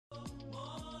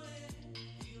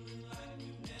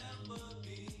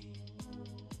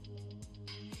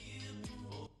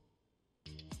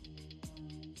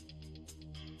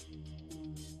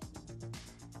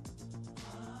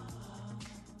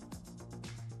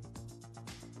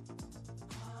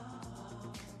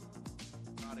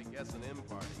Guess an M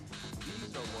party.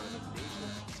 These are one of the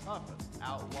nation's toughest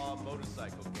outlaw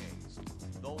motorcycle gangs,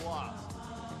 the Wasp.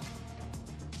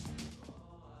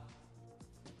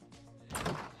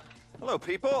 Hello,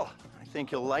 people. I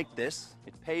think you'll like this.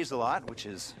 It pays a lot, which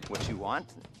is what you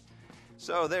want.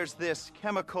 So there's this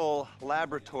chemical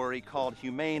laboratory called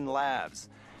Humane Labs.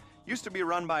 Used to be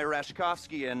run by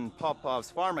Rashkovsky and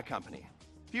Popov's pharma company.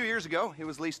 A few years ago, it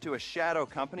was leased to a shadow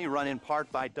company run in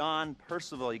part by Don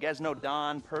Percival. You guys know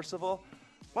Don Percival?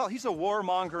 Well, he's a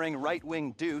warmongering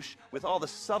right-wing douche with all the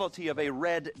subtlety of a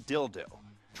red dildo.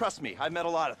 Trust me, I've met a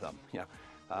lot of them.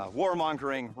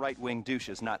 Warmongering right-wing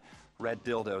douches, not red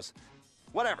dildos.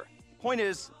 Whatever. Point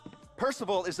is,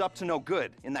 Percival is up to no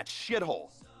good in that shithole.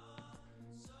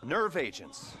 Nerve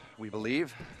agents, we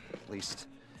believe. At least,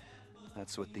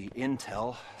 that's what the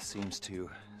intel seems to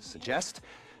suggest.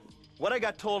 What I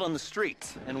got told on the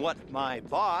street, and what my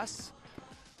boss,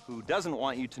 who doesn't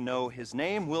want you to know his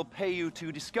name, will pay you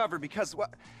to discover, because, well,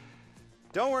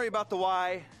 don't worry about the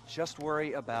why, just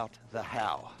worry about the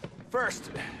how.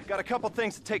 First, got a couple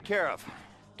things to take care of.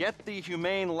 Get the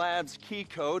Humane Labs key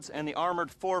codes and the armored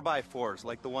 4x4s,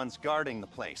 like the ones guarding the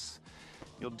place.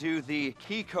 You'll do the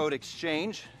key code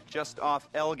exchange just off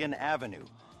Elgin Avenue.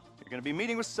 You're gonna be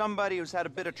meeting with somebody who's had a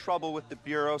bit of trouble with the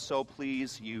Bureau, so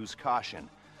please use caution.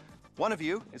 One of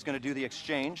you is going to do the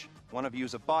exchange, one of you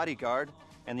is a bodyguard,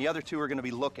 and the other two are going to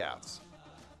be lookouts.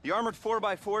 The armored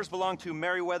 4x4s belong to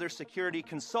Merriweather Security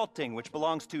Consulting, which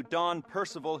belongs to Don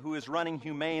Percival, who is running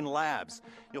Humane Labs.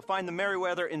 You'll find the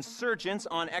Merriweather insurgents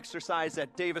on exercise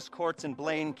at Davis Courts in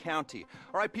Blaine County.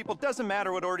 All right, people, doesn't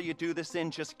matter what order you do this in,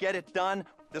 just get it done.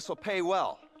 This will pay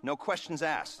well. No questions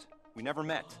asked. We never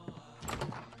met.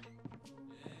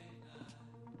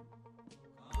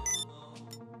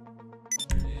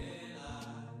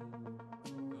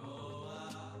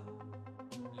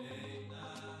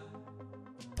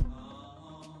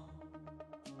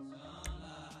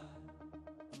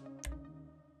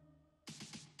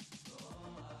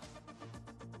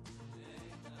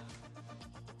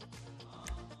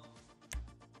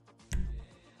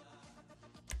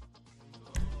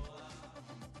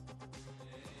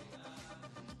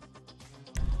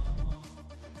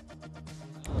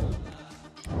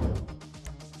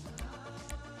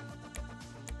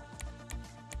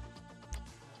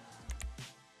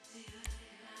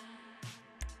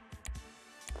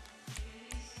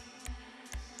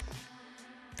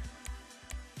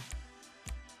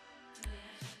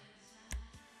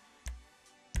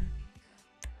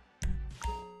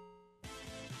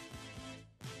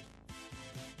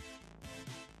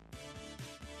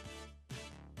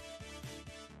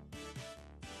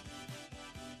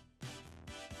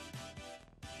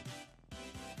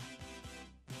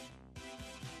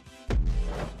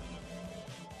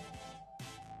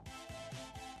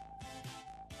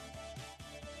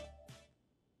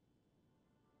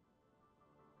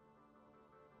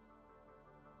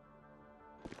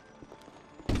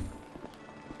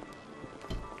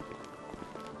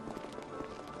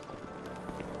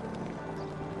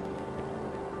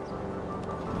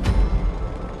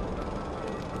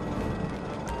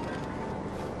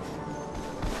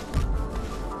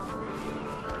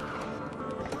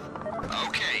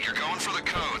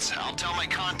 I'll tell my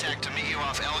contact to meet you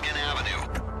off Elgin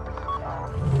Avenue.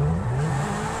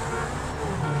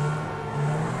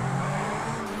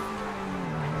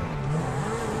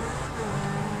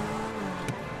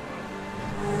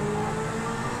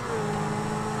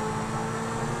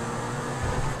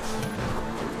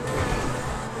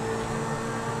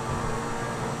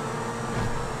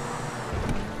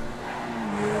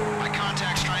 My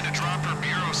contact's trying to drop her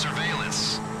Bureau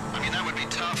surveillance. I mean, that would be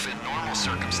tough in normal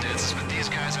circumstances, but these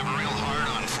guys have a real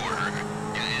hard-on for her.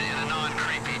 In a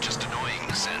non-creepy, just annoying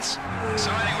sense.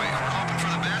 So anyway, we're hoping for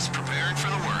the best, preparing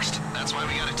for the worst. That's why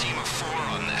we got a team of 4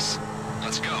 on this.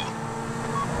 Let's go.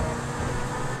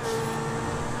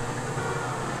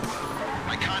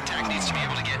 My contact needs to be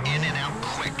able to get in and out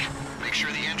quick. Make sure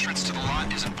the entrance to the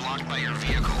lot isn't blocked by your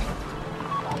vehicle.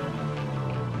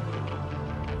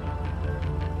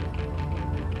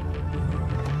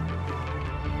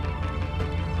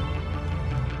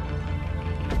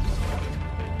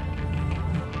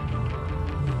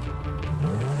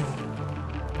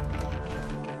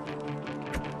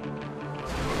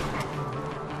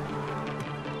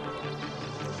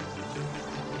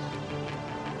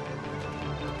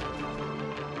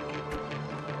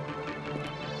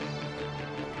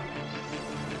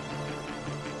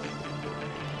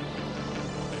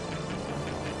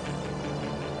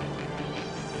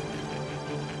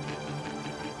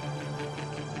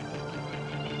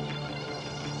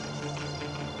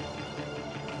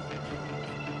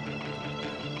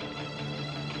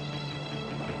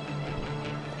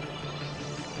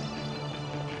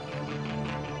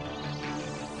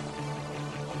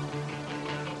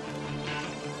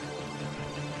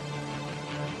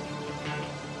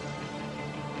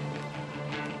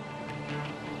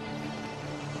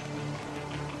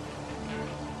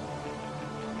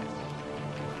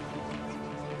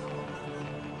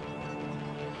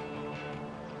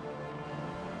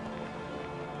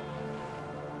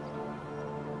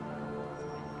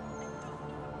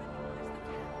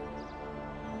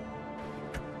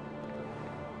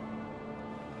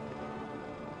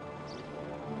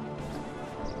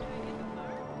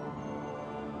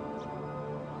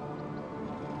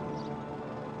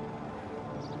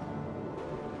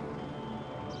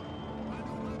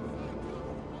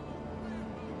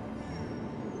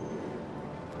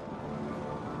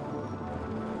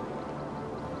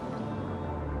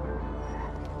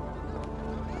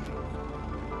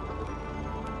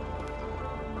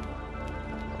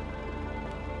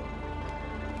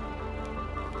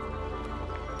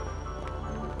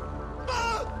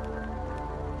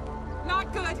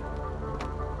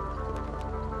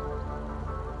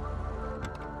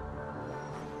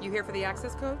 You here for the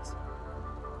access codes?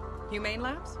 Humane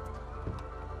Labs?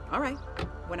 All right.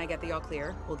 When I get the all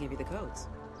clear, we'll give you the codes.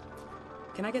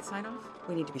 Can I get sign-off?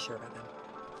 We need to be sure about them.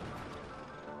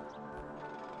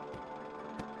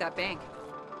 That bank.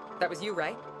 That was you,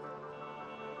 right?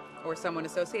 Or someone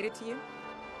associated to you?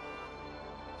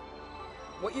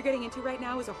 What you're getting into right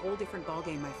now is a whole different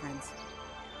ballgame, my friends.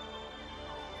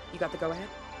 You got the go-ahead?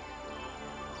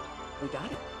 We got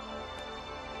it.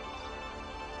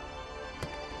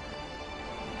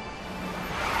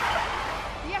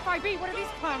 The FIB, what are these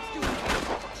clowns doing here?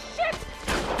 Shit!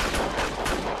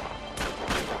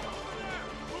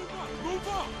 Move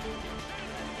up!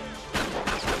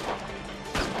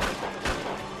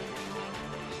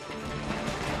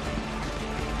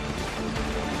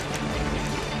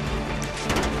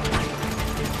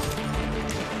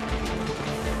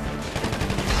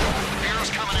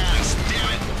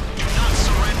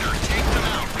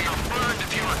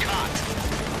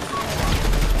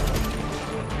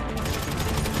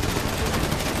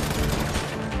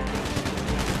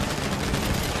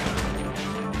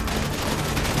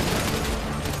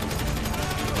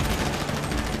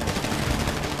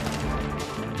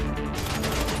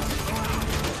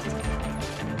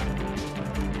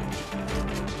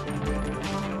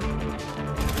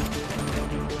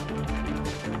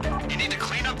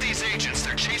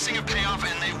 A payoff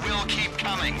and they will keep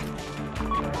coming.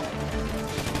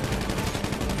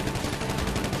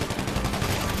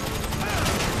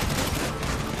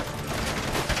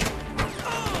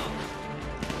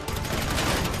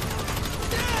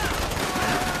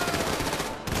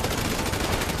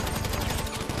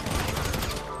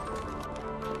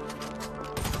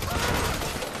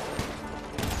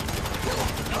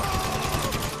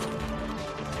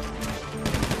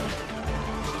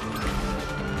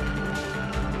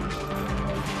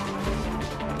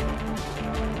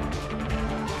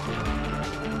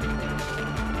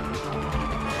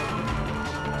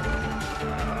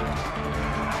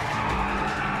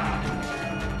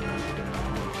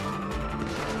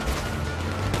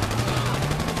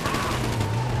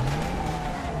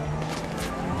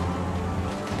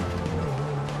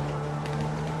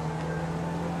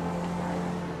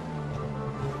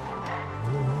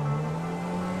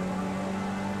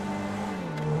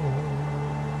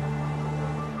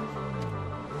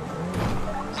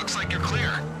 Looks like you're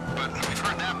clear, but we've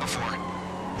heard that before.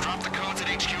 Drop the codes at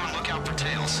HQ and look out for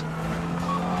tails.